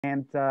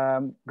And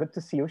good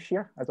to see you,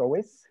 Shir, as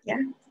always.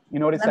 Yeah. You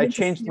notice I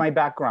changed my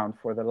background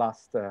for the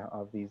last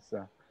of these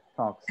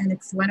talks. And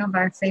it's one of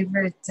our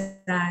favorite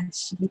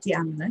Shiviti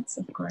amulets,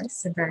 of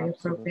course, and very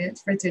appropriate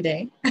for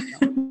today.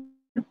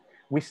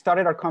 We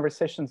started our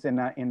conversations in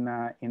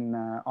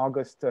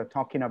August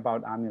talking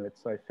about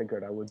amulets, so I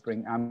figured I would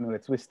bring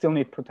amulets. We still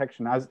need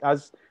protection.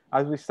 As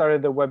we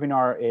started the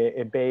webinar,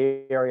 a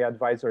Bay Area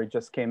advisory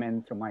just came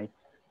in through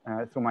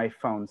my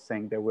phone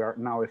saying that we are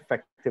now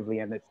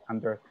effectively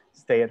under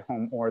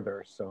stay-at-home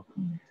orders. So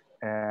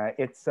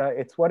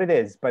it's what it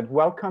is. But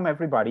welcome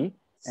everybody,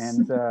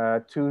 and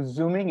to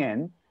Zooming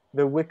in,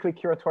 the weekly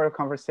curatorial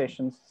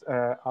conversations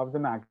of the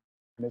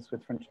Magnes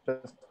with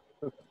Francesco.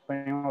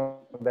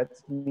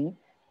 That's me,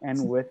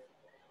 and with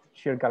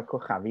Shir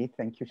Kochavi.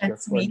 Thank you, Shir,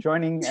 for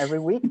joining every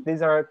week.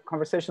 These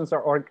conversations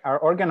are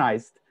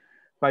organized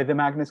by the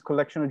Magnes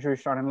Collection of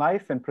Jewish Art and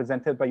Life and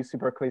presented by UC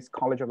Berkeley's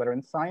College of Letters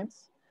and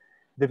Science,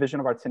 Division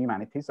of Arts and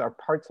Humanities, are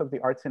parts of the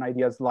Arts and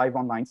Ideas live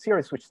online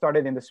series, which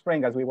started in the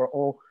spring as we were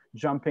all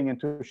jumping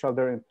into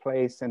shelter in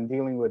place and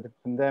dealing with the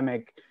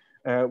pandemic.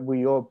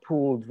 We all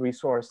pooled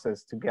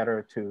resources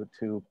together to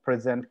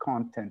present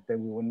content that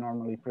we would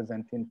normally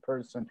present in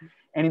person.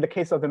 And in the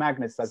case of the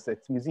Magnes, as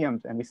it's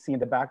museums, and we see in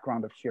the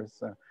background of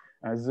Shir's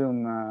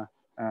Zoom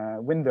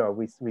window,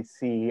 we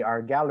see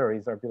our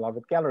galleries, our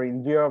beloved gallery.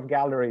 In view of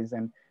galleries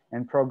and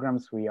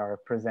programs we are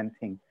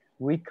presenting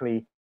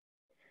weekly.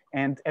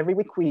 And every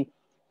week we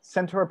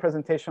center our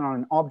presentation on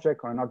an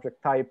object or an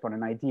object type, on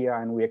an idea,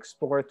 and we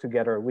explore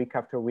together week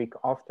after week,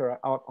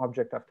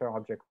 object after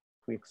object,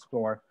 we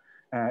explore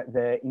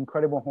the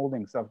incredible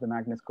holdings of the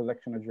Magnes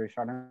Collection of Jewish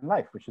Art and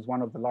Life, which is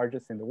one of the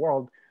largest in the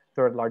world,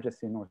 third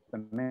largest in North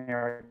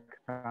America,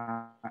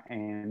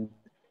 and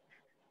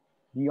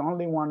the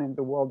only one in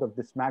the world of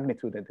this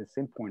magnitude at this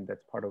point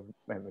that's part of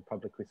a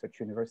public research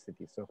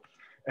university. So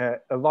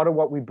a lot of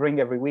what we bring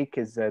every week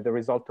is the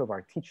result of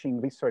our teaching,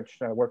 research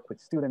work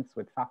with students,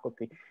 with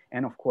faculty,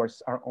 and of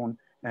course, our own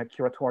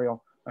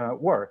curatorial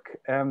work.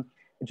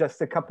 Just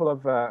a couple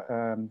of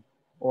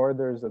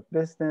orders of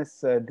business.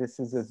 This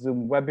is a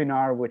Zoom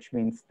webinar, which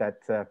means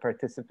that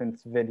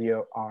participants'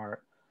 video are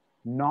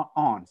not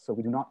on. So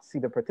we do not see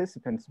the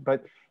participants,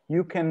 but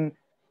you can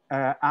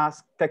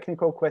ask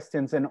technical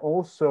questions and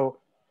also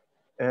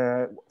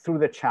through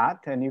the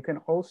chat. And you can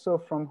also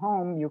from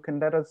home, you can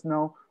let us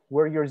know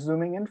where you're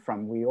Zooming in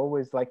from. We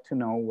always like to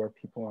know where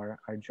people are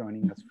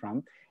joining us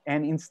from.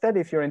 And instead,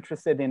 if you're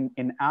interested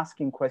in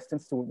asking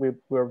questions,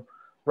 we'll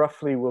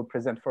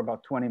present for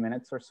about 20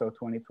 minutes or so,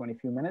 20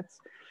 few minutes.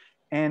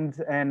 And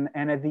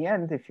at the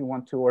end, if you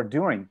want to, or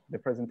during the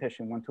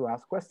presentation, want to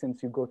ask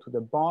questions, you go to the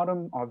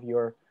bottom of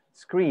your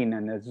screen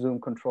and a Zoom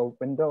control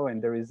window,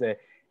 and there is a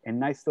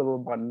nice little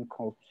button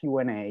called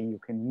Q&A. You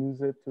can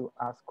use it to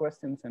ask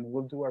questions, and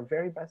we'll do our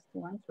very best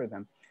to answer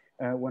them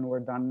when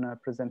we're done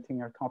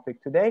presenting our topic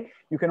today.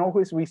 You can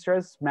always reach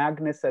us.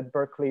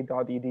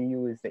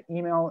 magnes@berkeley.edu is the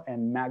email,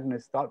 and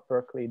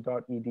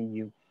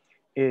magnes.berkeley.edu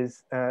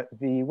is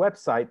the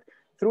website.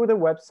 Through the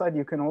website,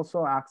 you can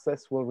also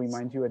access, we'll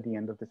remind you at the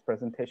end of this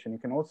presentation, you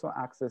can also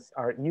access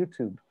our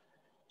YouTube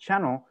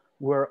channel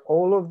where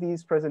all of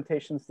these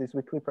presentations, these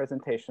weekly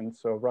presentations,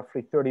 so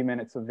roughly 30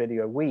 minutes of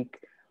video a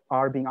week,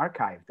 are being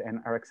archived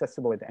and are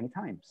accessible at any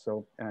time.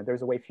 So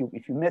there's a way,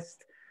 if you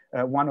missed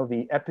one of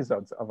the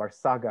episodes of our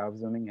saga of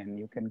Zooming in,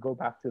 you can go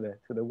back to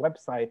the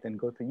website and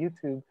go to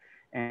YouTube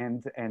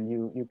and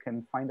you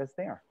can find us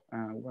there.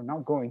 We're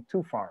not going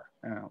too far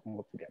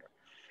altogether.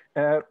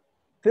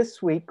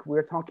 This week,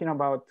 we're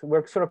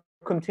sort of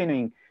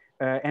continuing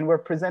and we're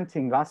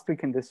presenting last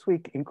week and this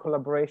week in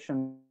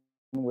collaboration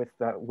with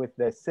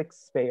the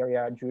 6 Bay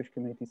Area Jewish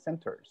Community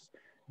Centers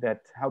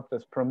that helped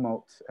us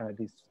promote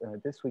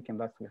this week and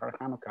last week, our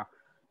Hanukkah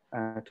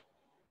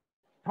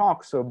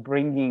talk. So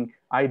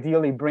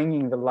ideally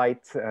bringing the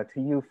light to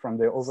you from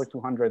the over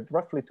 200,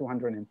 roughly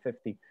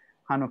 250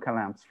 Hanukkah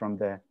lamps from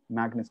the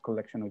Magnes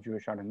Collection of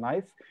Jewish Art and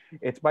Life.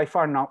 It's by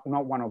far not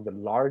one of the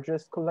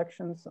largest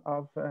collections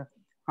of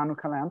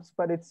Hanukkah lamps,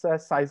 but it's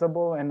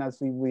sizable, and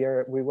as we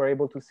were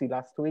able to see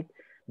last week,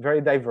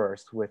 very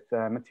diverse with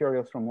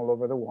materials from all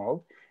over the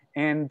world.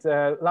 And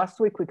last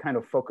week we kind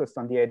of focused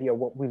on the idea of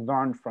what we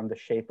learned from the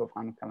shape of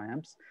Hanukkah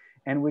lamps,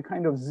 and we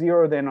kind of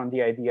zeroed in on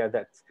the idea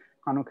that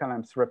Hanukkah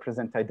lamps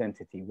represent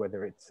identity,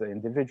 whether it's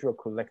individual,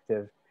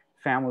 collective,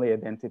 family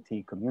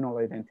identity, communal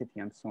identity,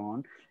 and so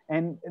on.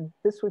 And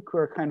this week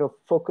we're kind of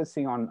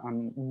focusing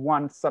on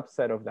one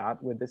subset of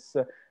that with this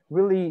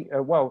really,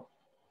 well,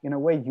 in a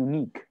way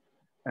unique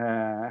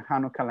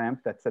Hanukkah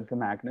lamp that's at the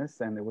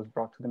Magnes, and it was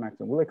brought to the Magnes.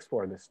 We'll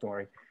explore this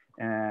story,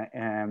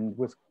 and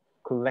was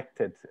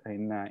collected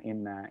in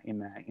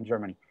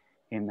Germany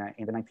in the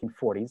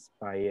 1940s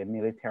by a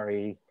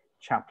military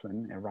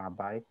chaplain, a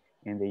rabbi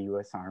in the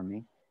U.S.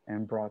 Army,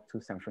 and brought to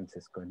San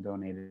Francisco and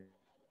donated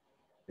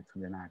to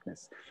the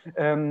Magnes,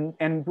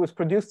 and was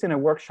produced in a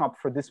workshop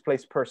for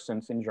displaced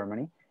persons in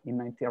Germany in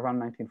around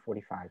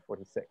 1945,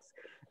 46.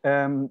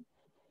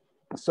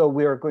 So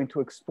we are going to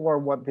explore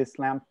what this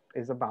lamp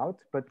is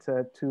about, but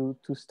to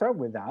start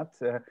with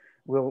that,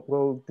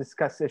 We'll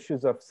discuss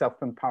issues of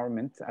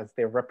self-empowerment as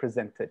they're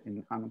represented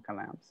in Hanukkah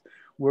lamps.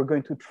 We're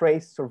going to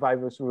trace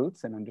survivors'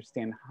 roots and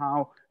understand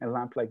how a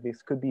lamp like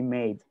this could be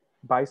made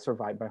by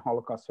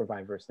Holocaust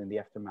survivors in the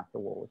aftermath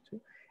of World War II.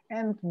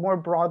 And more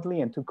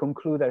broadly, and to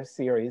conclude our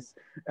series,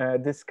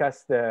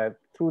 discuss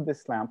through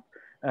this lamp,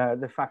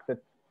 the fact that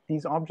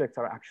these objects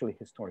are actually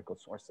historical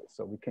sources.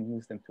 So we can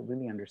use them to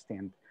really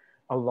understand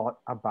a lot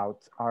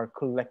about our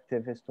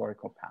collective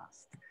historical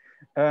past.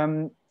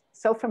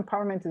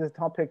 Self-empowerment is a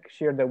topic,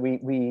 Shir, that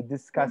we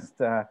discussed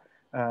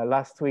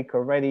last week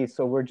already.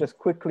 So we're just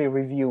quickly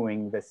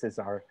reviewing. This is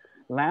our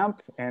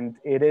lamp, and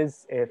it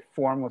is a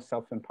form of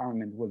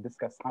self-empowerment. We'll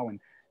discuss how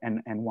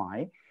and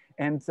why.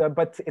 And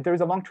but there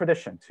is a long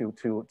tradition to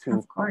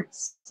of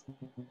course,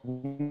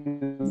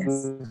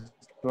 use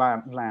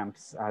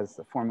lamps as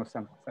a form of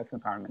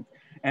self-empowerment.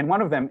 And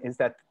one of them is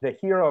that the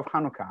hero of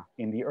Hanukkah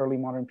in the early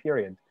modern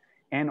period,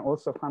 and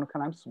also of Hanukkah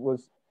lamps,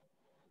 was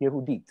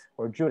Yehudit,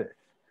 or Judith,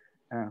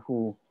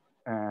 who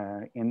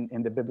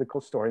in the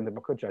biblical story, in the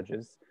book of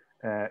Judges,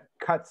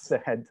 cuts the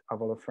head of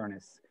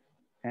Holofernes.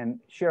 And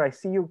Shir, I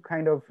see you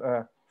kind of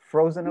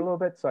frozen a little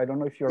bit, so I don't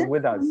know if you're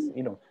with us.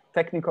 You know,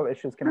 technical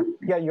issues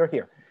yeah, you're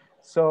here.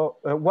 So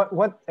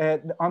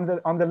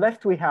on the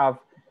left we have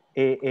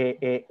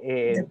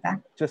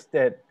just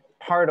a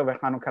part of a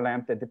Hanukkah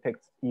lamp that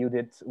depicts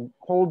Judith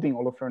holding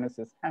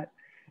Holofernes' head,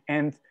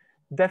 and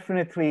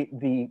definitely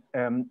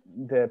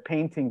the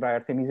painting by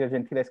Artemisia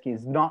Gentileschi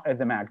is not at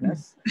the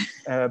Magnes,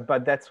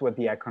 but that's what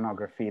the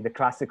iconography, the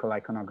classical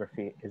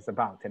iconography, is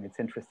about, and it's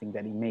interesting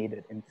that he made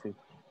it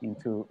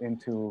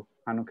into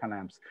Hanukkah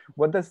lamps.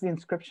 What does the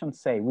inscription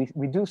say?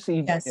 We do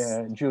see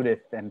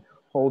Judith and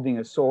holding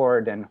a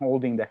sword and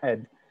holding the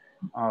head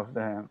of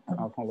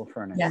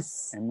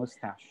Holofernes, and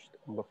mustached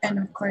Holofernes. And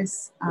of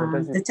course,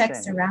 the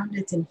text around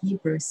it in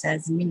Hebrew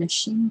says,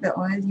 "Minashim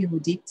be'oel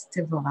Yehudit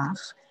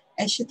tevorach,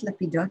 eshet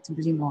lapidot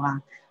bli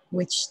mora,"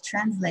 which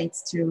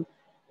translates to,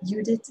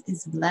 "Judith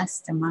is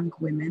blessed among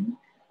women,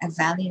 a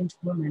valiant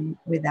woman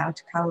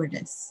without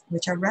cowardice,"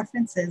 which are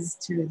references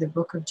to the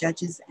book of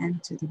Judges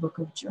and to the book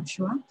of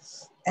Joshua.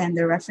 And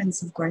the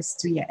reference, of course,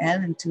 to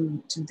Yael and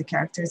to the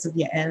characters of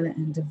Yael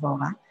and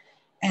Devorah.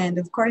 And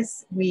of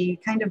course, we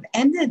kind of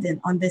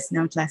ended on this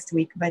note last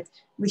week, but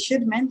we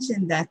should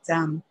mention that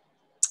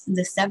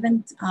the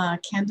seventh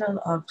candle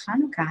of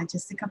Hanukkah,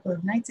 just a couple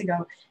of nights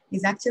ago,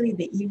 is actually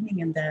the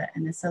evening and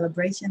the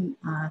celebration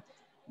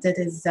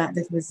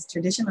that was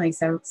traditionally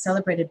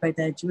celebrated by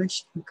the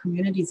Jewish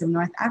communities of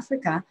North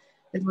Africa,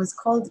 that was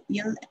called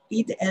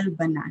Eid el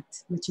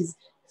Banat, which is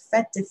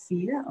Fête de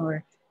Filles,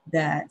 or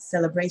the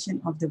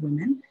celebration of the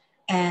women.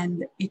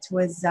 And it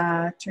was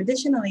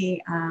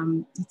traditionally,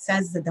 it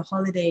says that the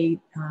holiday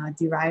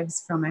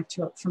derives from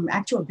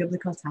actual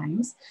biblical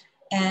times.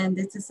 And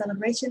it's a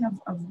celebration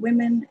of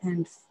women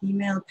and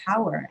female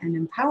power and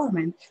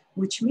empowerment,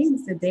 which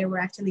means that they were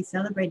actually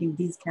celebrating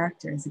these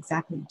characters,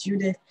 exactly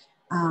Judith,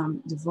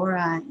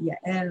 Devorah,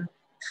 Yael,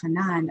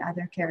 Hannah, and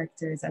other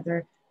characters,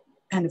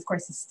 and of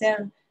course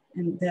Esther,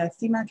 and the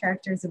female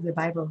characters of the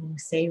Bible who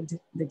saved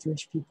the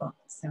Jewish people.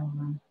 So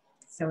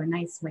a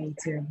nice way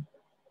to.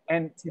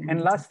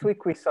 And last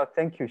week we saw,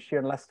 thank you,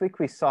 Shir. Last week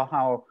we saw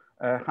how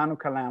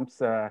Hanukkah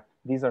lamps,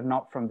 these are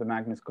not from the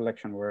Magnes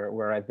collection.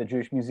 We're at the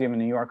Jewish Museum in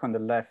New York on the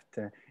left,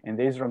 and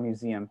the Israel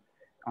Museum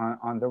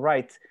on the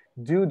right,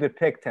 do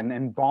depict and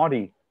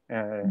embody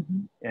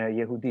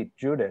Yehudit,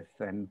 Judith,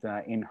 and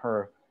in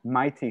her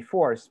mighty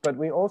force. But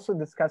we also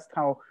discussed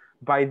how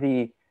by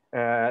the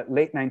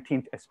late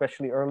 19th,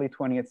 especially early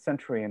 20th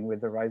century, and with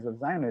the rise of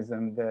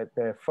Zionism,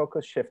 the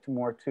focus shift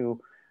more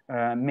to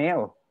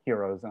male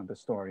heroes of the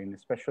story, and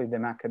especially the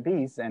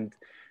Maccabees. And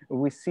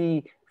we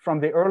see from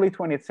the early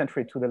 20th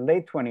century to the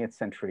late 20th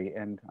century,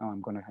 and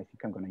I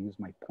think I'm gonna use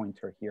my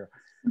pointer here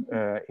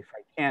if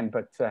I can,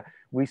 but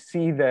we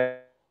see the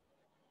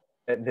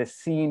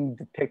scene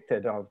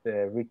depicted of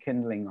the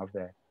rekindling of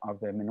the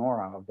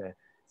menorah, of the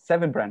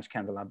 7-branch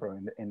candelabra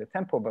in the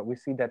temple. But we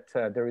see that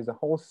there is a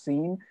whole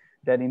scene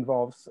that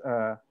involves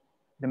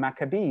the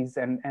Maccabees,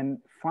 and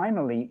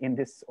finally in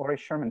this Ore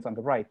Sherman's on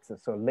the right,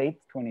 so late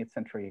 20th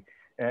century,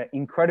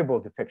 incredible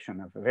depiction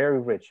of a very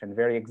rich and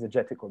very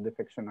exegetical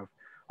depiction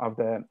of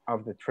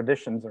the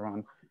traditions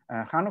around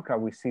Hanukkah.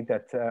 We see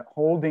that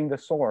holding the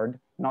sword,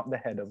 not the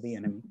head of the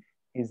enemy,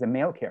 is a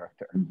male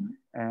character.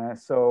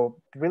 So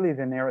really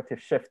the narrative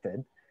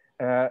shifted,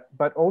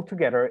 but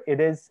altogether it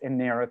is a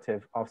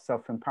narrative of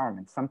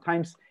self-empowerment,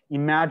 sometimes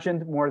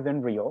imagined more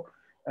than real.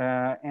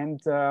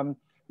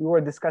 We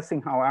were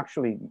discussing how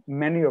actually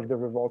many of the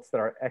revolts that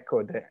are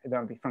echoed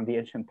from the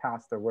ancient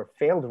past, there were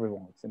failed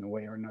revolts in a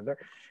way or another.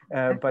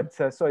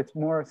 So it's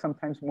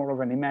sometimes more of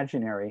an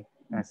imaginary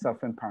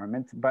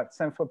self-empowerment, but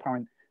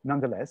self-empowerment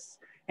nonetheless.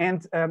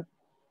 And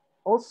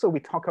also we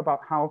talk about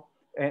how,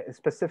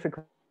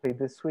 specifically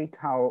this week,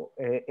 how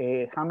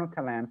a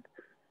Hanukkah lamp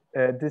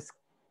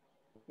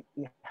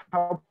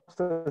helps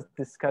us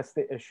discuss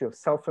the issue of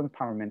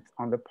self-empowerment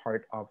on the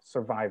part of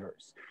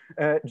survivors.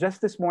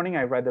 Just this morning,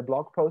 I read a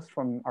blog post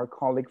from our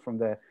colleague from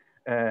the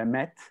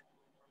Met,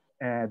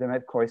 the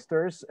Med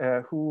Cloisters,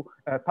 who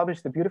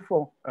published a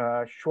beautiful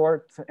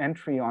short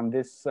entry on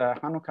this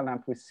Hanukkah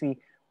lamp we see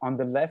on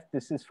the left.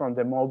 This is from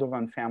the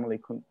Moldovan family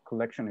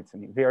collection. It's a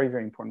very,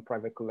 very important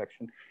private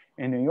collection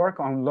in New York,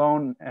 on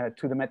loan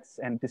to the Met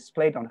and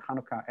displayed on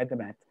Hanukkah at the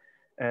Met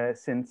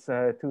since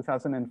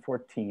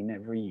 2014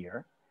 every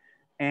year.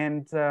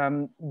 And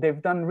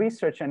they've done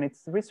research, and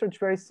it's research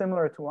very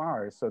similar to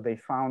ours. So they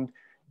found,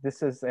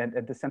 this is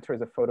at the center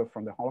is a photo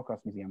from the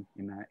Holocaust Museum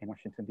in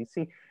Washington,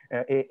 D.C.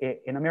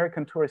 An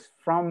American tourist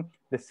from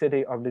the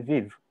city of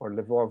Lviv or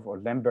Lvov or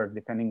Lemberg,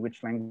 depending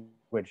which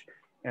language,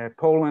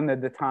 Poland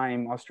at the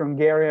time,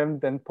 Austro-Hungarian,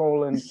 then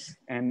Poland,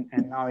 and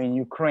now in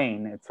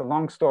Ukraine. It's a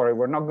long story.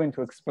 We're not going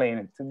to explain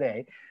it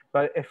today,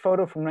 but a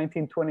photo from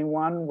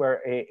 1921 where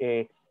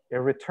a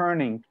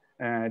returning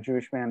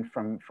Jewish man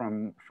from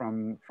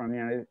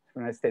the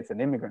United States, an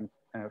immigrant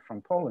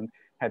from Poland,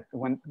 had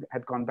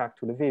gone back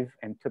to Lviv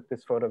and took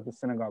this photo of the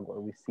synagogue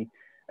where we see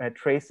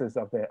traces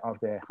of the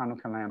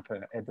Hanukkah lamp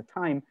at the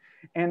time.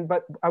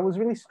 But I was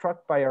really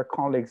struck by our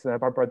colleagues,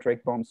 Barbara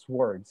Drake-Baum's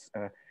words.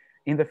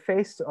 In the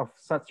face of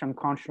such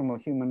unconscionable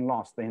human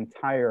loss,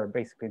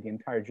 basically the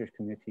entire Jewish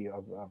community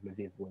of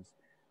Lviv was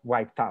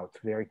wiped out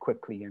very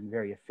quickly and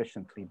very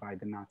efficiently by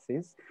the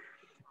Nazis.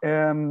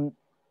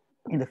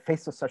 In the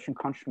face of such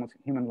unconscionable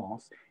human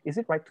loss, is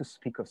it right to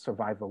speak of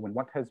survival when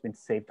what has been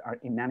saved are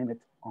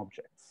inanimate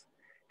objects?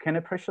 Can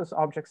a precious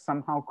object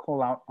somehow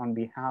call out on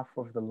behalf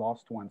of the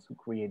lost ones who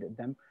created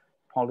them,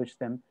 polished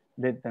them,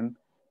 lit them,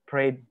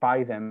 prayed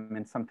by them,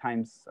 and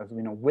sometimes, as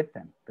we know, with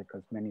them,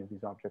 because many of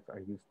these objects are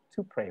used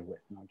to pray with,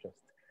 not just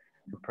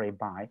to pray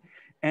by.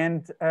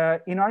 And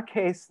in our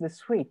case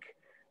this week,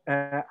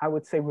 I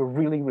would say we're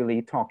really,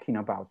 really talking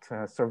about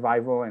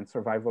survival, and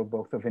survival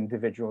both of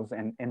individuals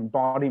and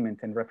embodiment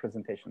and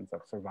representations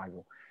of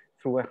survival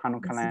through a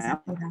Hanukkah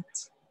lamp.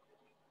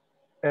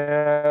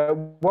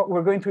 What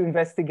we're going to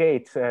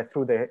investigate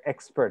through the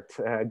expert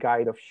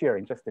guide of Shir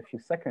in just a few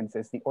seconds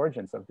is the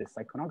origins of this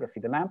iconography,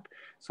 the lamp.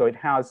 So it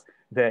has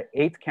the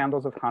 8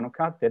 candles of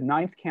Hanukkah. The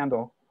 9th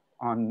candle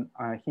on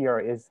here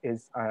is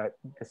the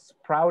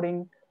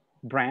sprouting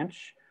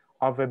branch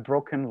of a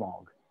broken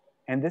log.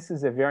 And this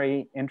is a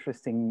very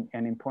interesting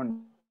and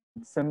important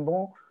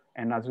symbol,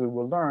 and as we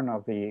will learn,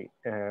 of the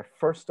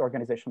first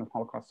organization of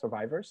Holocaust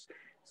survivors.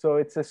 So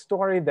it's a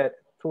story that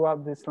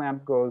throughout this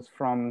lamp goes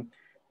from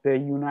the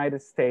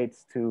United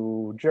States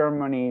to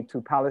Germany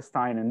to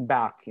Palestine and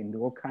back into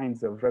all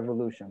kinds of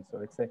revolutions.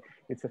 So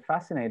it's a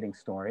fascinating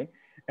story.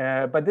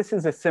 But this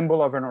is a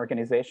symbol of an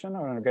organization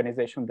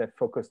that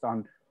focused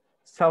on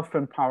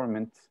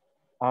self-empowerment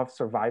of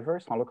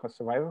survivors, Holocaust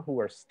survivors who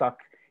were stuck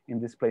in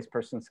displaced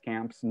persons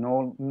camps,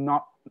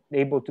 not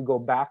able to go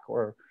back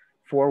or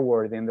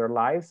forward in their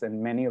lives.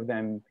 And many of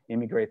them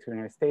immigrated to the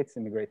United States,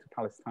 immigrated to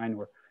Palestine,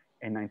 or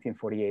in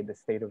 1948, the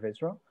state of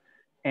Israel.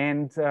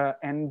 And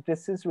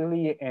this is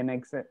really an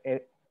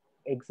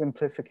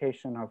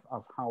exemplification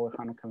of how a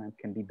Hanukkah lamp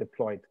can be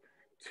deployed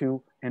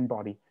to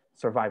embody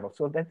survival.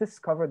 So let's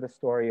discover the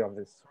story of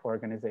this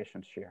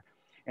organization, Shir,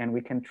 and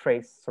we can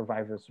trace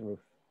survivors'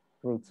 roots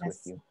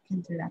with you. We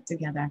can do that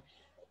together.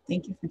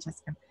 Thank you,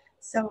 Francesco.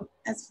 So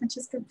as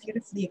Francesco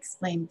beautifully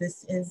explained,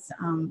 this is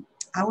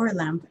our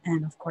lamp,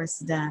 and of course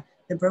the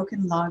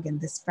broken log and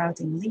the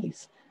sprouting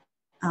leaf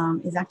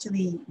is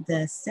actually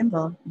the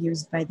symbol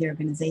used by the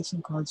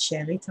organization called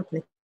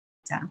Curatorial,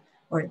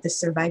 or the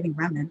surviving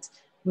remnant,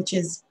 which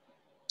is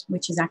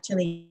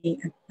actually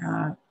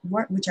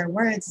which are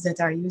words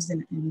that are used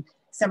in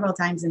several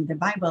times in the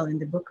Bible, in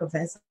the book of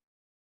Ezra,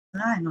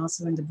 and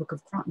also in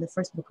the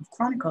first book of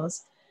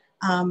Chronicles.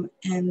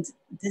 And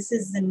this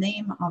is the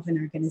name of an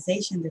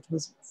organization that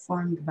was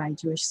formed by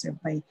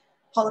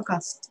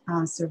Holocaust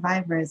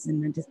survivors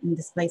in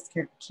displaced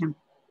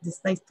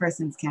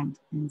persons camp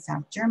in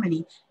South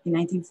Germany in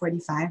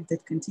 1945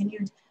 that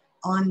continued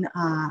on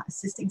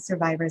assisting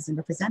survivors and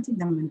representing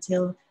them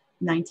until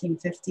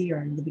 1950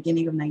 or in the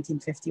beginning of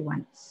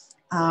 1951.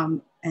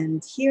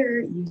 And here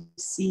you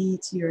see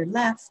to your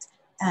left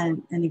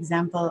an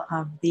example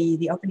of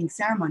the opening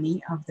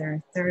ceremony of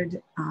their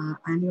 3rd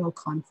annual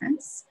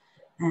conference.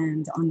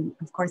 And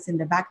of course, in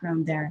the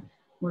background there,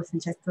 where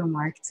Francesco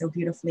marked so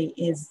beautifully,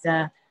 is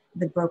the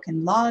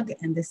broken log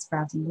and the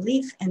sprouting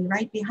leaf. And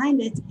right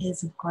behind it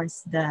is, of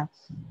course, the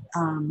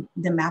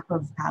map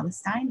of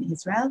Palestine,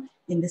 Israel.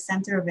 In the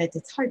center of it,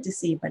 it's hard to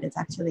see, but it's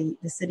actually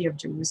the city of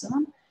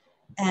Jerusalem.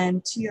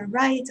 And to your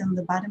right, on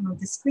the bottom of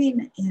the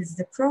screen, is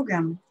the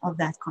program of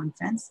that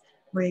conference,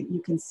 where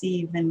you can see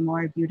even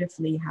more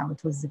beautifully how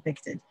it was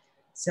depicted.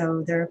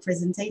 So the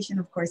representation,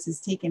 of course, is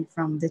taken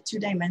from the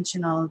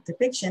 2-dimensional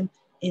depiction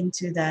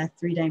into the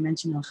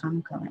 3-dimensional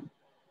Hanukkah lamp.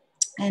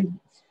 And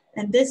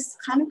this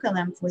Hanukkah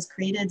lamp was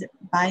created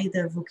by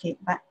the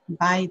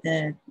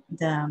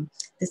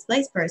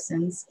displaced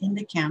persons in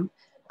the camp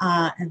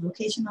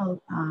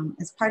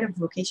as part of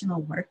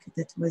vocational work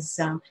that was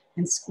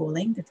and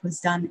schooling that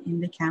was done in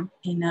the camp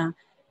in a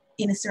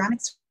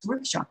ceramics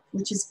workshop,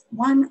 which is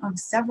one of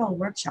several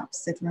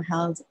workshops that were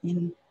held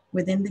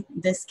within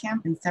this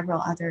camp and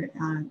several other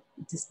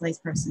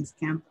displaced persons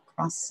camp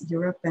across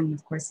Europe and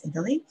of course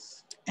Italy.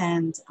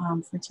 And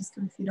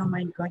Francesco, if you don't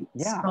mind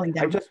scrolling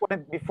down. I just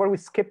wanted, before we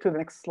skip to the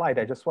next slide,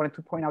 I just wanted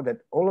to point out that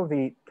all of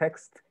the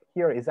text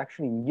here is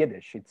actually in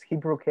Yiddish. It's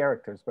Hebrew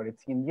characters, but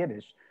it's in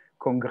Yiddish.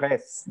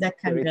 Congress.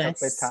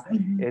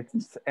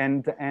 It's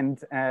and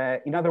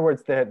in other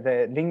words,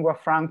 the lingua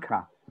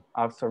franca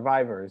of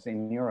survivors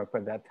in Europe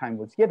at that time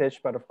was Yiddish,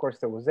 but of course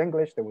there was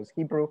English, there was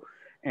Hebrew.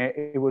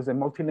 It was a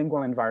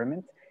multilingual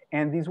environment,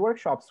 and these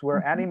workshops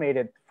were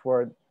animated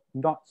for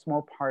not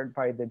small part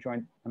by the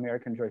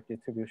American Joint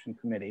Distribution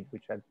Committee,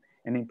 which had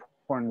an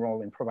important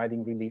role in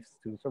providing reliefs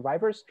to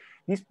survivors.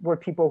 These were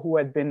people who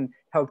had been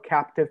held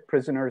captive,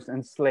 prisoners,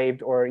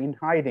 enslaved, or in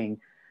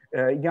hiding.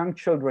 Young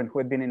children who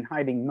had been in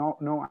hiding,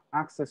 no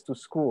access to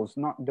schools,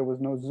 there was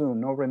no Zoom,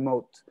 no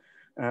remote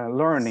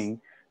learning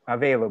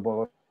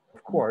available,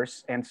 of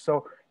course. And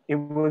so it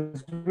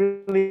was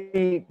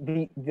really,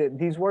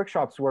 these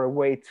workshops were a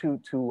way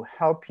to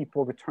help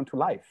people return to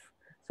life.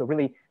 So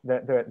really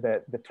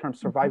the term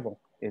survival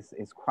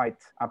is quite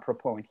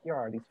apropos. And here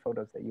are these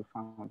photos that you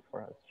found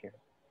for us here.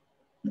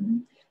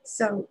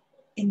 So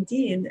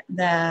indeed,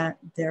 the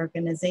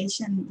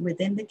organization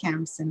within the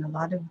camps and a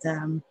lot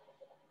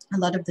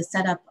of the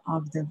setup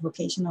of the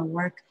vocational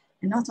work,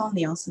 and not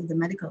only also the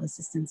medical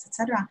assistance,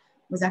 etc.,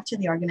 was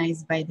actually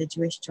organized by the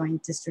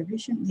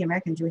the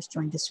American Jewish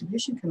Joint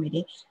Distribution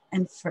Committee,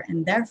 and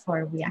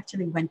therefore we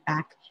actually went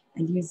back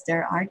and used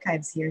their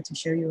archives here to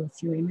show you a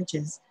few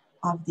images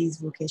of these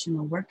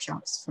vocational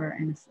workshops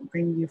and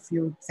bring you a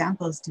few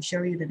examples to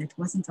show you that it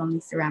wasn't only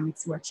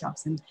ceramics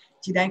workshops, and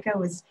Judaica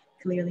was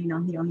clearly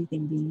not the only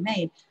thing being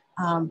made.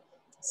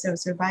 So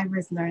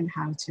survivors learned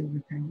how to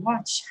repair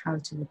watch, how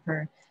to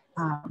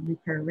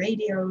repair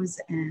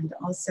radios, and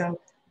also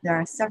there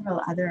are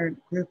several other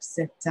groups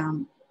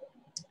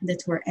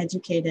that were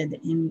educated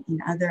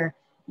in other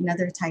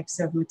types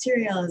of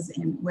materials,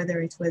 and whether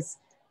it was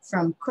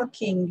from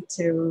cooking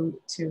to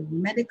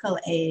medical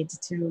aid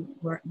to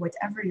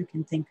whatever you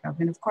can think of.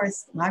 And of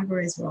course,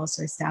 libraries were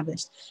also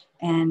established,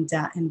 and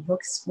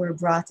books were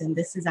brought. And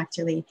this is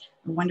actually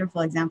a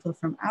wonderful example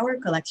from our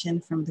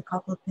collection, from the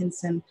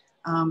Koppel-Pinson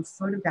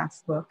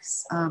photograph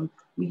books.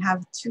 We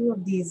have two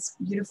of these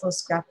beautiful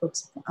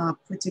scrapbooks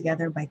put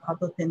together by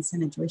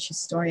Koppel-Pinson, a Jewish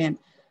historian,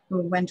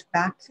 who went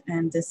back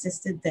and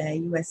assisted the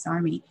U.S.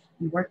 Army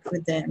and worked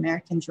with the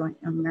American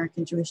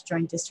Jewish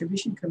Joint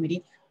Distribution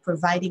Committee,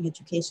 providing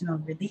educational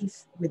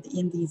relief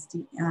within these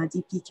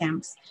DP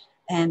camps,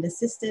 and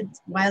assisted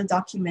while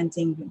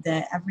documenting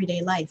the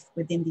everyday life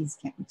within these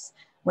camps,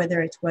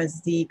 whether it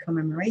was the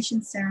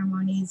commemoration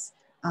ceremonies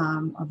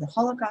of the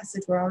Holocaust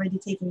that were already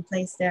taking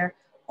place there,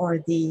 or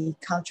the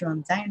cultural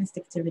and Zionist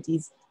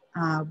activities.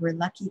 We're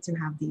lucky to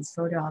have these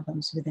photo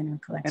albums within our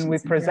collection. And we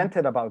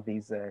presented about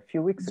these a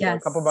few weeks ago, a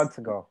couple months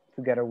ago,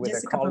 together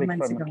with a colleague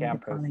from the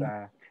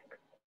campus,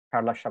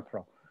 Carla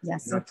Chapro.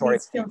 Yes, so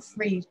please feel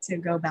free to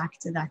go back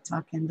to that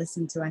talk and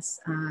listen to us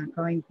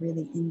going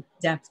really in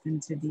depth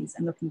into these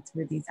and looking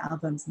through these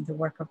albums and the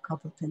work of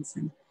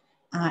Koppel-Pinson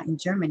in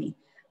Germany.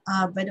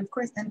 But of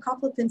course, and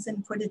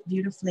Koppel-Pinson put it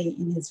beautifully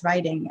in his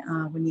writing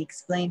when he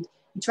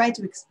tried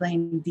to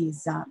explain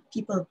these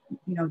people,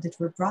 that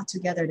were brought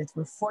together, that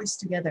were forced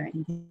together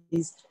in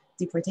these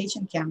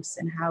deportation camps,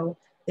 and how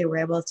they were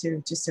able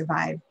to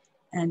survive.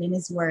 And in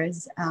his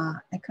words,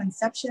 a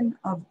conception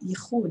of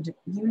yichud,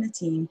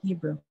 unity in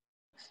Hebrew,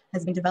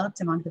 has been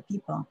developed among the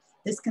people.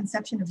 This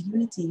conception of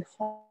unity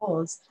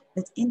holds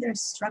that in their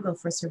struggle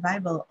for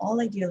survival,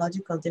 all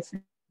ideological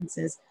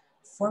differences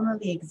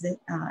formerly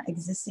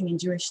existing in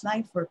Jewish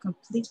life were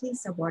completely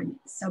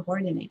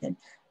subordinated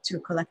to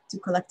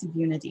collective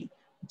unity,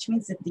 which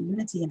means that the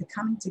unity and the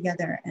coming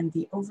together and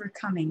the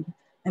overcoming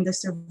and the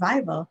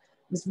survival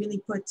was really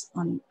put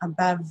on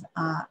above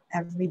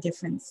every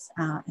difference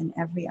and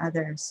every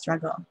other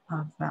struggle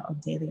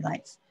of daily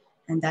life.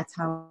 And that's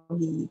how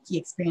he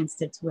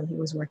experienced it while he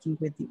was working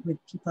with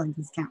people in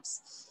these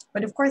camps.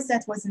 But of course,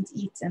 that wasn't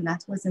it, and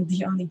that wasn't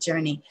the only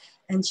journey.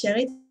 And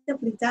Sherit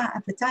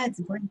Apata, it's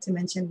important to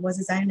mention, was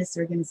a Zionist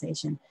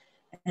organization,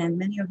 and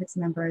many of its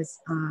members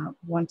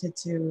wanted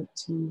to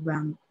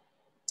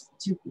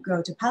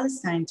go to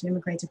Palestine, to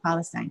immigrate to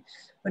Palestine.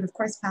 But of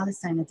course,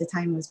 Palestine at the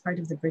time was part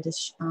of the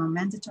British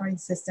mandatory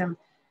system,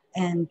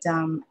 and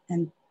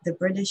the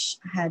British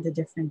had a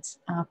different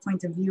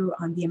point of view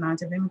on the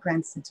amount of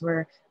immigrants that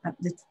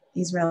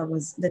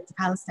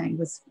Palestine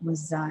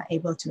was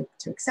able to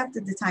accept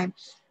at the time.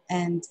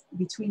 And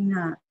between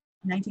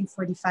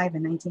 1945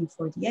 and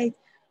 1948,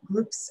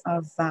 groups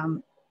of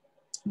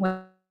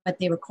what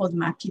they were called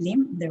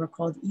mapilim, they were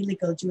called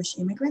illegal Jewish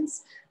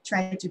immigrants,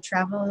 tried to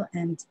travel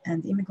and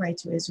immigrate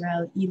to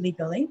Israel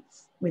illegally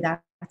without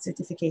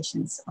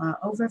certifications.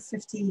 Over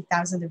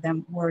 50,000 of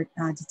them were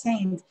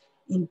detained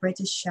in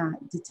British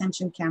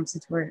detention camps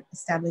that were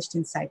established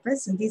in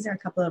Cyprus. And these are a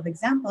couple of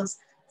examples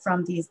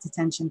from these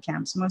detention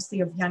camps, mostly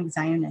of young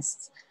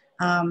Zionists.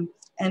 And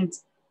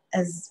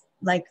as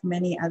like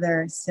many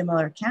other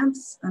similar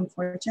camps,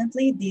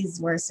 unfortunately,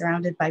 these were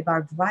surrounded by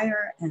barbed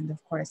wire and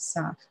of course,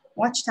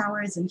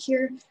 watchtowers. And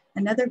here,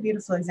 another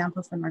beautiful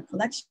example from our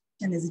collection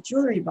is a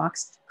jewelry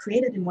box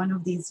created in one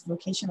of these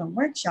vocational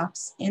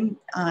workshops in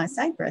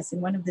Cyprus,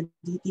 in one of the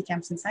DP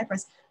camps in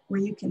Cyprus,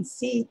 where you can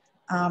see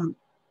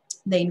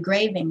the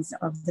engravings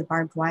of the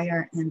barbed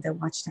wire and the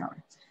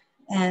watchtower.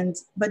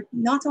 But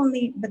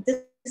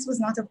this was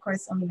not, of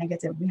course, only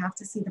negative. We have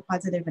to see the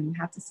positive, and we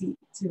have to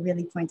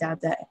really point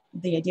out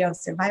the idea of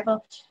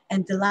survival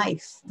and the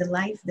life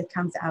that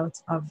comes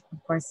out of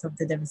course, of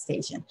the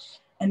devastation.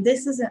 And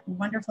this is a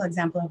wonderful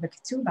example of a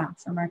ketubah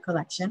from our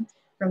collection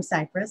from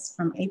Cyprus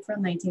from April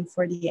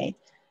 1948.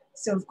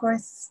 So of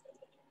course,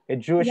 a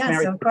Jewish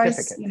marriage so of course,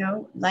 certificate. you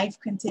know, life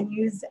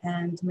continues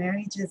and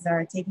marriages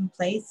are taking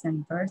place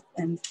and birth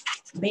and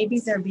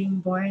babies are being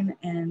born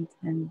and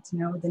you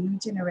know, the new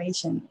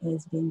generation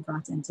is being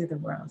brought into the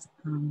world.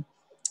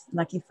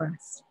 Lucky for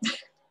us.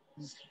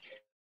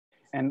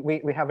 And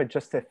we have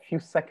just a few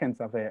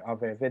seconds of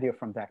a video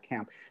from that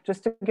camp,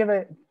 just to give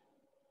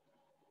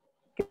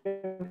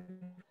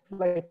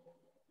like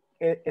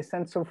a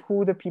sense of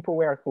who the people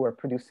were who are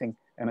producing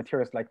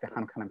materials like the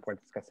Hanukkah lamp we're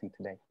discussing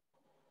today.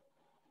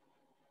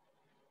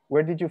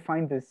 Where did you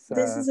find this?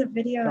 This is a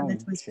video film,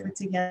 that was Shir? put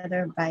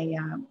together by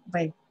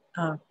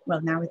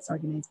well, now it's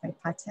organized by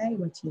PATE,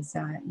 which is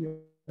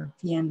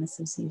European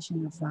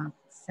Association of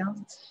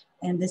Film.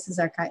 And this is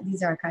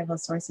these are archival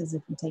sources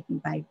that were taken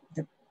by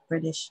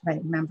by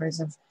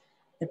members of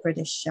the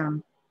British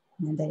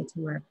mandate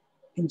who were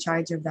in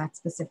charge of that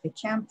specific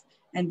camp.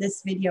 And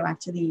this video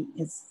actually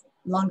is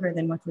longer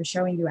than what we're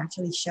showing you.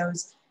 Actually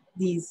shows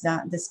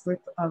this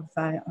group of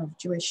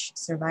Jewish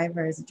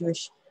survivors,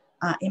 Jewish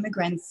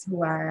immigrants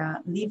who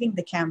are leaving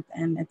the camp.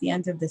 And at the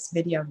end of this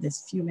video,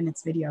 this few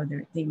minutes video,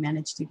 they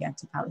managed to get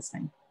to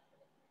Palestine.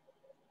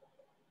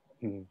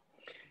 Mm.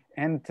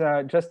 And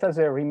just as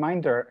a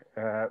reminder,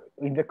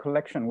 in the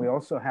collection, we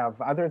also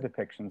have other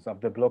depictions of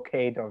the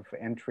blockade of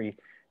entry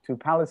to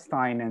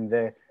Palestine and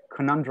the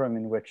conundrum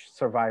in which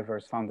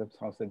survivors found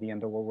themselves at the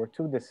end of World War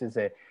II. This is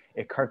a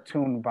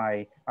cartoon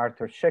by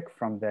Arthur Schick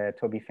from the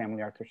Toby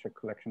Family Arthur Schick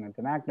collection at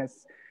the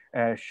Magnes,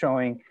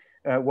 showing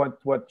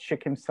what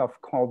Schick himself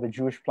called the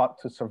Jewish plot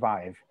to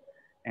survive.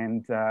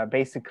 And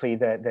basically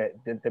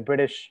the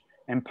British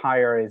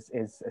Empire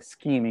is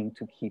scheming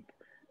to keep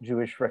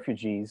Jewish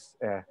refugees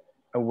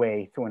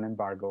away through an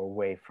embargo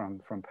away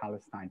from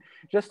Palestine.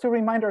 Just to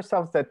remind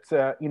ourselves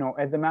that, you know,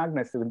 at the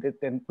Magnes,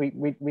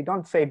 we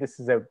don't say this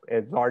is a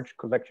large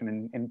collection,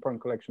 an important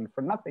collection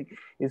for nothing,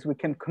 is we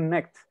can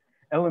connect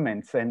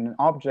elements and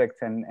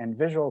objects and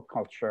visual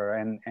culture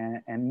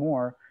and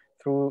more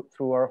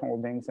through our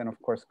holdings, and of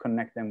course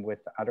connect them with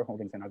other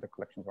holdings and other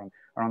collections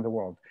around the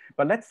world.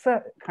 But let's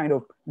kind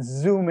of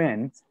zoom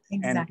in,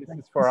 Exactly. And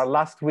this is for our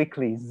last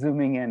weekly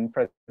zooming in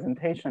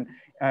presentation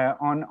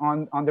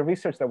on the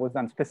research that was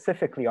done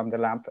specifically on the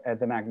lamp at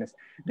the Magnes.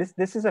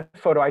 This is a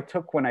photo I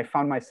took when I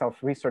found myself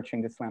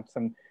researching this lamp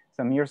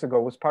some years ago.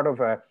 It was part of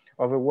a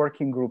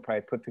working group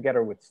I put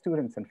together with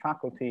students and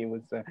faculty. It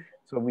was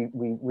so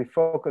we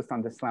focused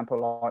on this lamp a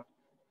lot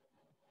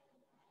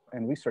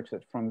and researched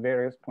it from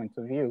various points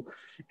of view,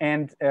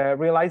 and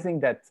realizing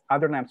that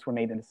other lamps were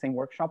made in the same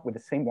workshop with the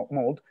same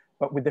mold,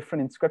 but with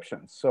different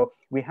inscriptions. So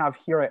we have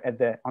here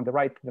on the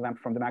right the lamp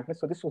from the Magnes.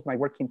 So this was my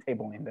working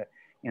table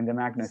in the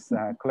Magnes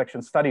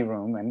collection study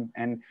room,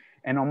 and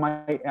on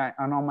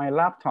my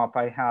laptop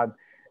I had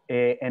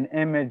an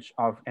image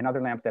of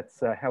another lamp that's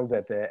held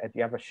at the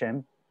Yad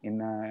Vashem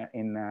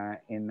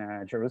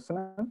in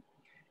Jerusalem,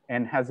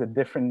 and has a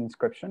different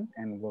inscription,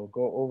 and we'll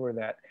go over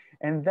that.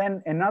 And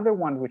then another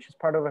one, which is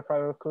part of a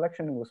private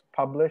collection, was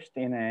published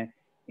in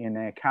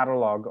a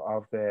catalog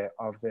of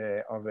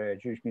a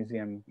Jewish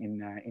museum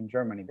in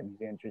Germany, the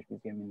Jewish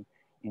Museum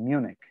in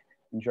Munich,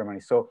 in Germany.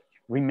 So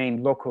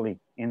remained locally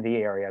in the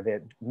area.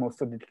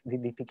 Most of the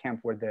DP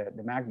camp where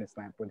the Magnes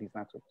lamp, where these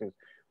lamps were produced,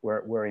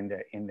 were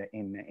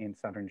in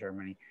southern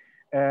Germany.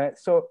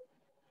 So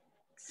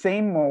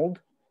same mold,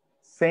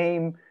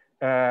 same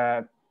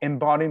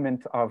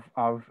embodiment of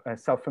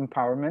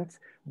self-empowerment,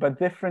 but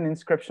different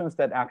inscriptions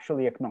that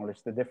actually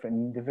acknowledge the different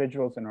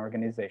individuals and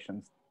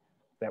organizations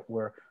that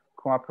were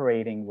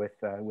cooperating with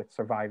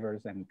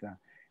survivors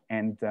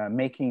and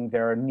making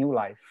their new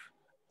life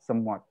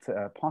somewhat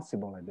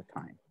possible at the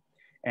time.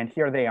 And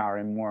here they are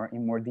in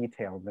more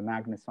detail. The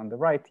Magnes on the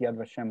right, Yad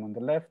Vashem on the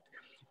left,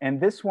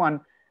 and this one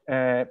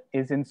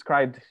is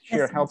inscribed.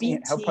 Shir, help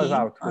us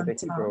out with the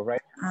Hebrew,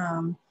 right?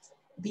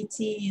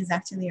 BT is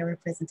actually a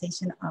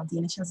representation of the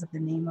initials of the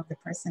name of the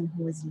person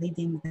who was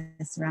leading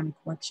the ceramic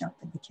workshop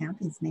at the camp.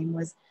 His name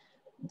was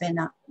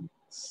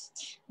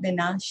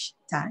Benash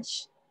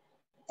Tash,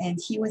 and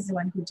he was the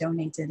one who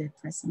donated it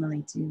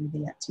personally to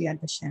Yad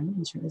Vashem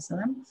in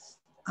Jerusalem.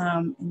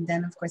 And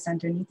then, of course,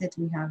 underneath it,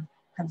 we have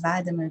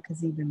Havad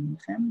Merkazi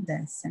B'Munchem,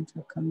 the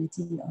Central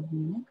Committee of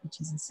Munich,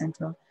 which is a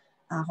central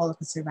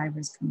Holocaust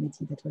Survivors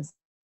Committee that was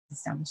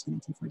established in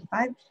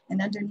 1945.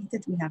 And underneath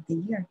it, we have the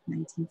year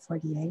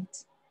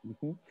 1948.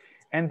 Mm-hmm.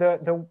 And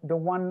the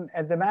one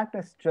at the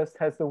Magnes just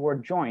has the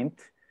word joint,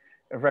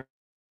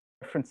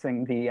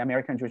 referencing the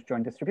American Jewish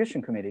Joint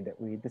Distribution Committee that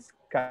we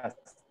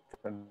discussed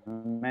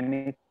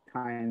many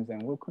times,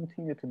 and we'll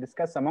continue to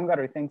discuss, among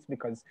other things,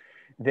 because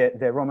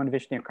the Roman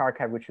Vishniak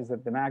archive, which is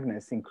at the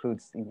Magnes,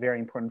 includes very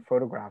important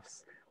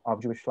photographs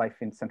of Jewish life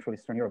in Central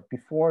Eastern Europe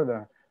before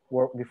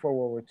World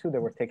War II. They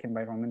were taken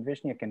by Roman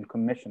Vishniak and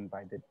commissioned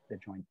by the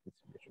Joint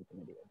Distribution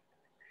Committee.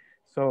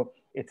 So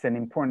it's an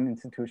important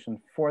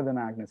institution for the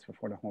Magnes,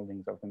 for the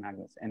holdings of the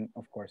Magnes, and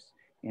of course,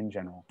 in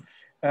general.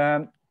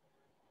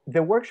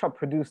 The workshop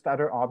produced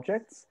other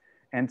objects.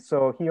 And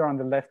so here on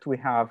the left, we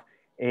have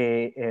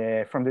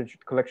from the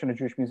collection of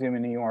Jewish Museum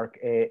in New York,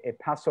 a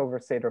Passover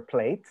Seder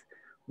plate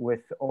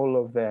with all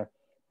of the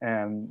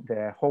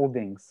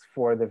holdings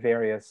for the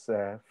various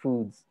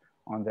foods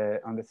on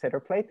the Seder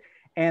plate.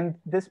 And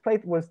this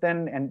plate was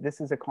then, and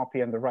this is a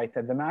copy on the right,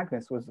 at the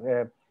Magnes was,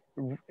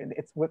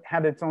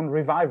 had its own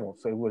revival.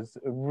 So it was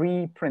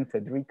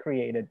reprinted,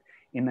 recreated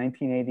in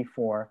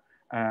 1984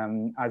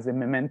 as a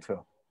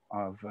memento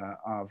of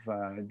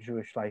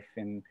Jewish life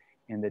in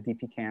the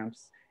DP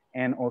camps,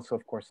 and also,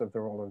 of course, of the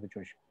role of the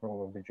Jewish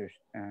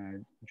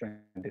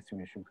Joint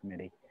Distribution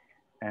Committee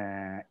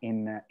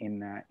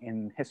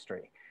in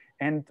history.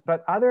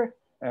 But other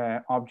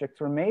objects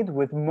were made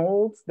with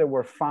molds that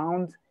were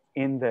found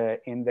in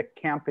the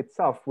camp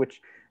itself, which,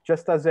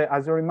 just as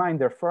a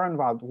reminder,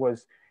 Fehrenwald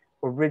was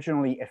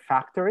originally a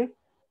factory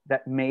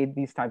that made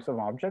these types of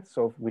objects.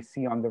 So we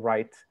see on the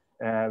right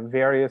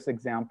various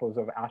examples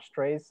of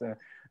ashtrays,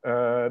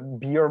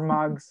 beer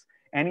mugs,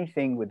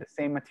 anything with the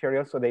same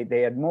material. So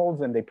they had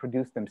molds and they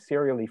produced them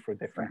serially for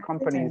different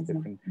companies,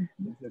 different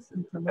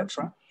businesses,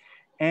 etc.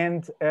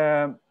 And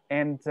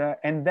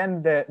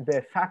then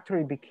the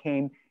factory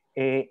became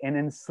an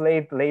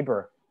enslaved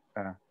labor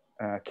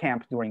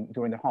camp during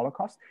the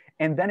Holocaust,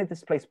 and then a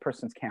displaced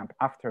persons camp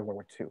after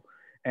World War II.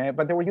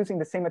 But they were using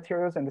the same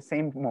materials and the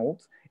same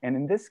molds. And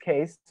in this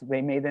case,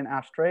 they made an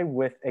ashtray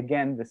with,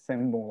 again, the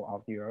symbol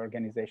of the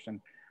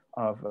organization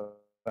of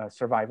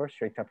survivors,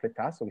 Shir.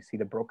 So we see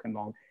the broken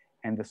log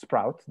and the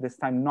sprout, this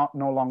time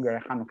no longer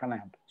a Hanukkah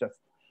lamp, just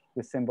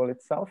the symbol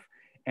itself.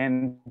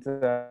 And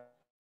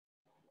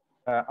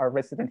our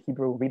resident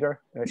Hebrew reader,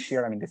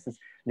 Shir, I mean, this is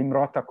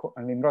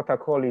Limrota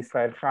Kol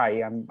Israel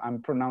Chai.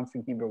 I'm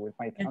pronouncing Hebrew with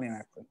my Italian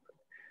accent.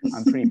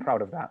 I'm pretty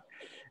proud of that.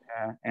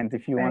 And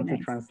if you want to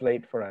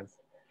translate for us.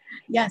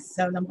 Yes,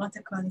 so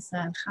Limrota Kol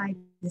Israel Chai,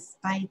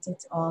 despite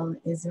it all,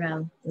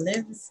 Israel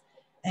lives.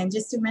 And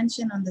just to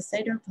mention, on the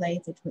Seder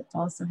plate, it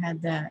also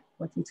had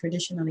what we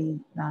traditionally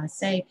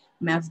say,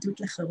 Me'avdut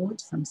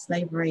leCharut, from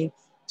slavery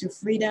to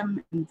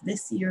freedom. And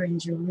this year in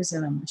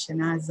Jerusalem,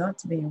 Shana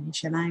Zot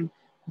beYerushalayim,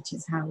 which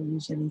is how we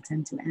usually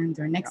tend to end,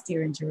 or next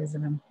year in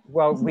Jerusalem.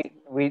 Well,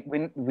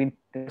 the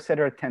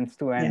Seder tends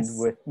to end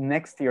with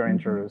next year in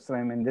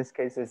Jerusalem. In this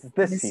case, it's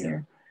this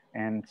year.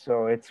 And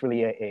so it's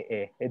really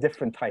a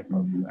different type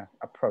of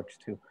approach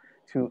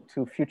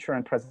to future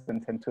and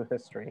present and to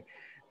history.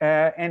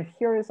 And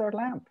here is our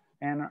lamp,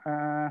 and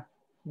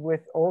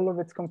with all of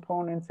its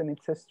components and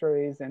its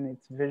histories and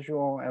its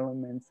visual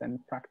elements and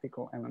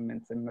practical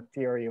elements and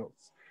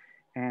materials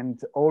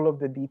and all of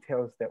the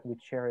details that we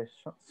cherish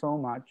so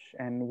much.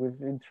 And we've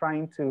been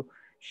trying to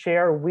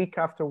share week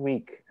after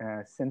week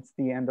since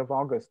the end of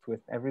August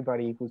with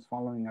everybody who's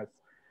following us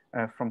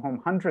from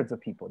home, hundreds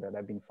of people that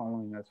have been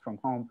following us from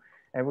home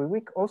every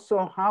week.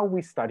 Also, how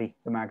we study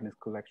the Magnes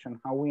collection,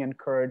 how we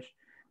encourage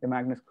the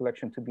Magnes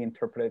collection to be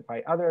interpreted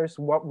by others,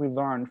 what we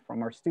learned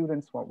from our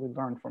students, what we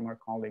learned from our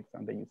colleagues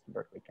on the UC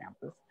Berkeley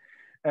campus.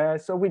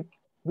 So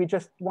we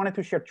just wanted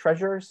to share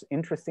treasures,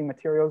 interesting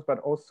materials, but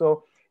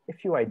also a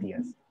few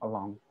ideas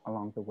along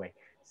the way.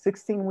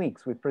 16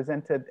 weeks, we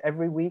presented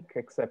every week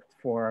except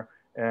for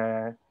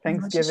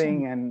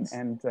Thanksgiving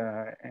and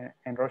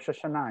Rosh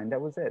Hashanah, and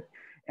that was it.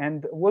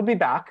 And we'll be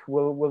back.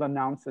 We'll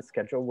announce the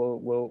schedule.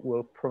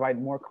 We'll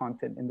provide more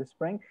content in the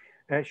spring.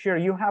 Shir,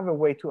 you have a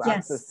way to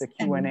access the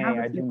Q&A.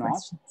 I do not.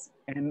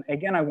 And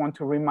again, I want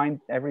to remind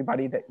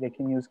everybody that they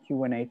can use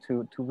Q&A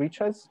to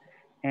reach us.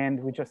 And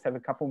we just have a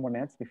couple more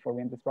minutes before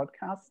we end this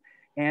broadcast.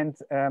 And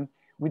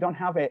we don't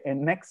have a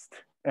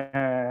next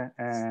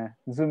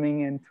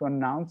Zooming in to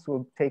announce.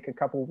 We'll take a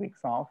couple of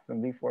weeks off,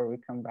 and before we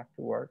come back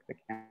to work, the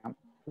camp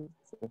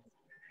is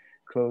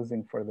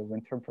closing for the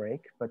winter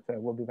break. But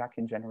we'll be back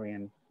in January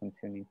and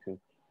continuing to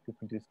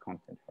produce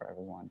content for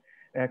everyone.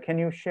 Can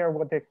you share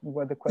what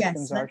the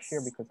questions are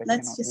here? Because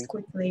let's just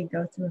quickly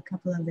go through a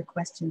couple of the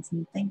questions,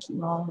 and thank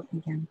you all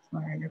again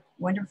for your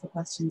wonderful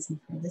questions and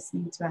for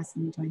listening to us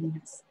and joining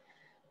us.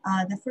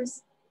 The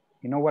first,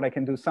 you know what I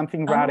can do?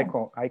 Something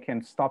radical. I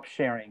can stop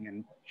sharing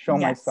and show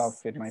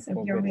myself in my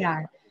full here video. we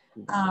are.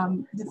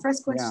 The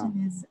first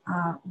question is: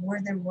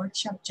 were the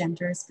workshop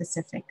gender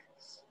specific?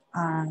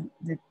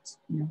 That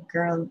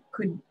girl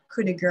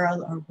could a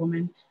girl or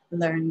woman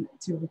learn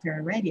to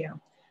repair a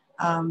radio?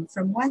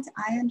 From what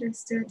I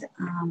understood,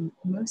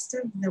 most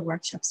of the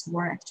workshops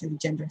were actually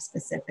gender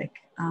specific.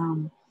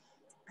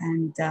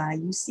 And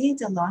you see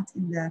it a lot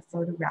in the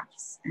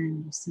photographs,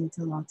 and you see it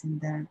a lot in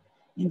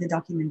the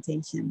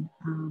documentation.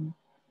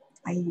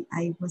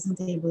 I wasn't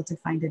able to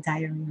find a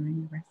diary or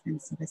any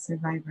reference of a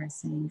survivor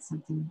saying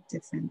something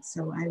different.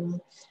 So I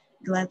will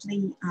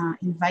gladly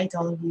invite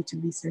all of you to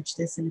research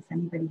this. And if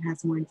anybody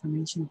has more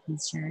information,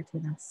 please share it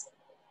with us.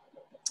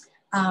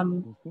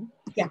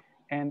 Yeah.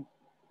 And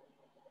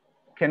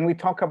can we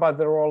talk about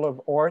the role of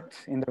Ort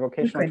in the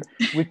vocational?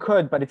 We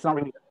could, but it's not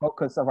really the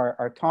focus of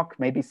our talk.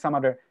 Maybe some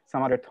other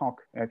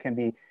talk can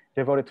be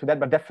devoted to that,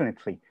 but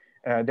definitely.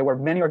 There were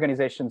many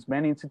organizations,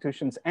 many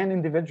institutions and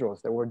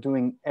individuals that were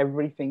doing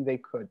everything they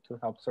could to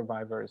help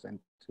survivors and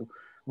to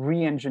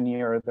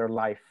re-engineer their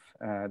life,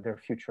 their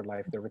future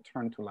life, their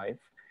return to life.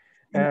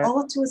 And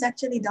all it was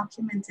actually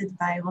documented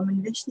by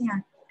Roman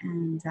Vishniak,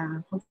 and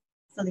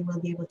hopefully we'll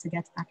be able to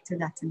get back to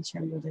that and show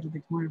you a little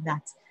bit more of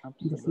that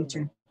in the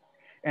future.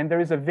 And there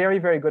is a very,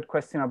 very good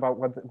question about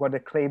what the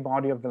clay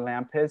body of the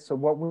lamp is. So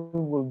what we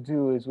will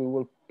do is we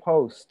will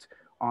post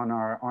on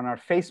our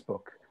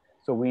Facebook.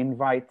 So we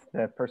invite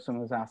the person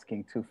who's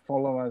asking to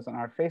follow us on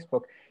our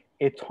Facebook,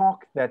 a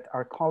talk that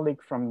our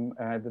colleague from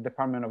the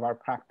Department of Art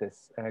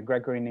Practice,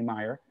 Gregory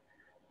Niemeyer,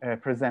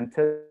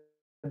 presented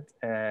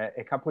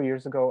a couple of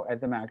years ago at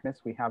the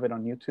Magnes. We have it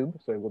on YouTube,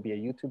 so it will be a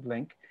YouTube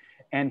link.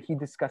 And he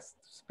discussed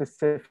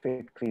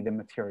specifically the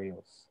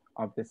materials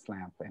of this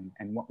lamp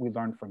and what we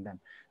learned from them.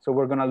 So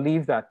we're gonna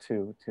leave that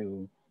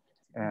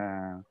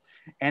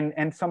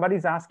and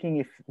somebody's asking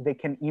if they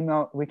can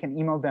we can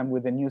email them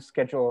with the new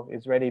schedule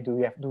is ready. Do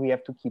we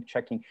have to keep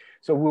checking?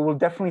 So we will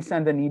definitely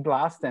send an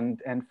e-blast, and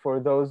for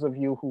those of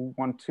you who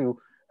want to,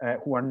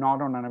 who are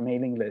not on our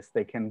mailing list,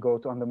 they can go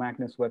on the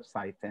Magnes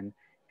website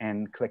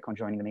and click on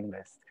joining the mailing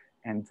list,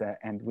 and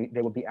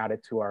they will be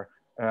added to our,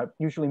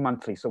 usually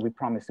monthly. So we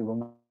promise it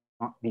will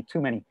not be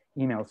too many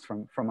emails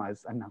from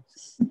us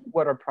announcing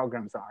what our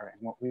programs are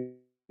and what we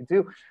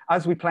do.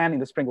 As we plan in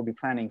the spring, we'll be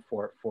planning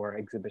for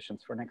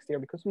exhibitions for next year,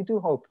 because we do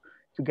hope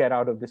to get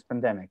out of this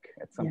pandemic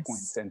at some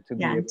point, and to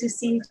be able to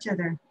see each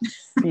other,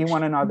 see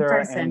one another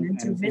in person, and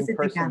to visit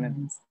the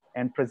galleries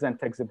and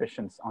present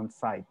exhibitions on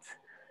site,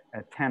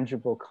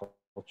 tangible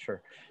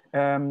culture.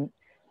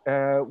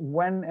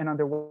 When and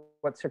under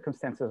what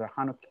circumstances are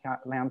Hanukkah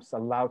lamps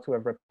allowed to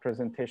have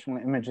representational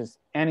images?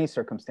 Any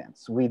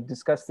circumstance. We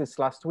discussed this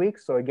last week.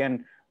 So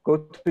again, go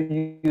to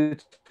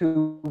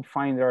YouTube,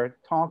 find our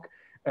talk.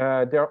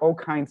 There are all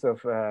kinds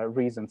of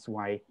reasons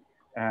why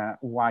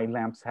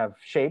lamps have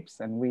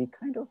shapes, and we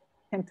kind of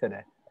hinted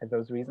at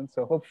those reasons.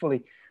 So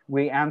hopefully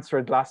we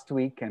answered last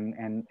week,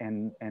 and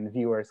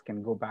viewers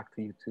can go back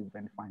to YouTube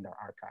and find our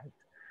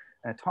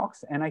archived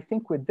talks. And I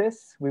think with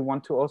this, we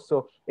want to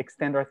also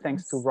extend our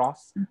thanks to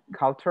Ross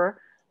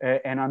Coulter,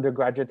 an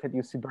undergraduate at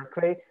UC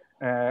Berkeley,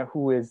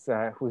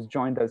 who's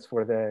joined us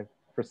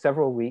for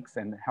several weeks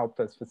and helped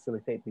us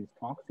facilitate these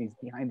talks. He's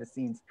behind the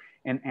scenes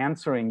and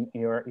answering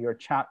your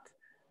chat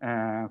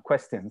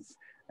questions.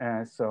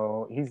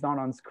 So he's not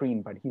on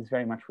screen, but he's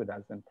very much with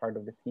us and part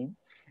of the team.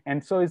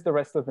 And so is the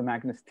rest of the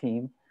Magnes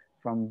team,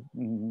 from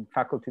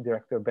faculty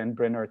director Ben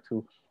Brinner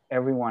to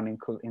everyone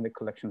in the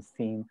collections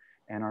team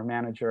and our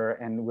manager.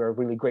 And we're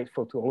really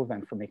grateful to all of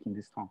them for making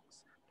these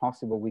talks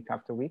possible week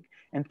after week.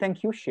 And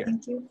thank you, Shir,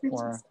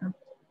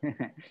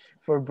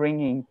 for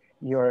bringing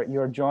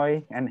your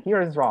joy. And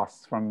here is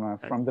Ross from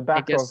the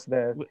back of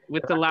the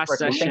with the last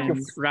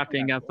session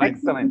wrapping up.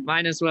 Excellent.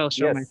 Might as well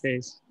show my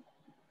face.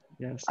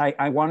 Yes.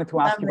 I wanted to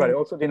ask you, but I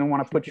also didn't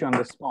want to put you on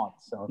the spot.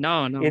 So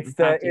no, it's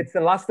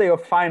the last day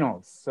of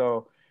finals.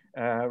 So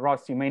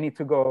Ross, you may need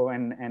to go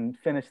and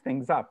finish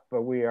things up,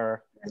 but we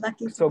are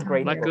so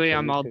grateful. Luckily,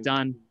 I'm all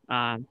done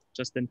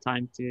just in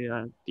time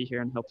to be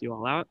here and help you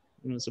all out.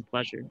 It was a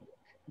pleasure,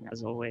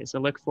 as always. I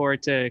look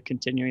forward to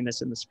continuing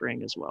this in the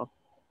spring as well.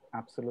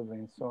 Absolutely,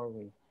 and so are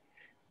we.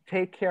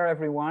 Take care,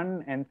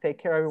 everyone, and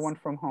take care, everyone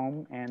from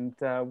home. And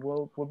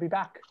we'll be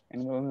back,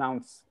 and we'll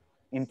announce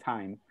in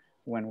time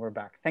when we're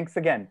back. Thanks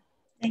again.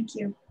 Thank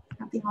you.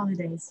 Happy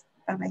holidays.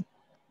 Bye-bye.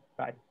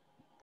 Bye.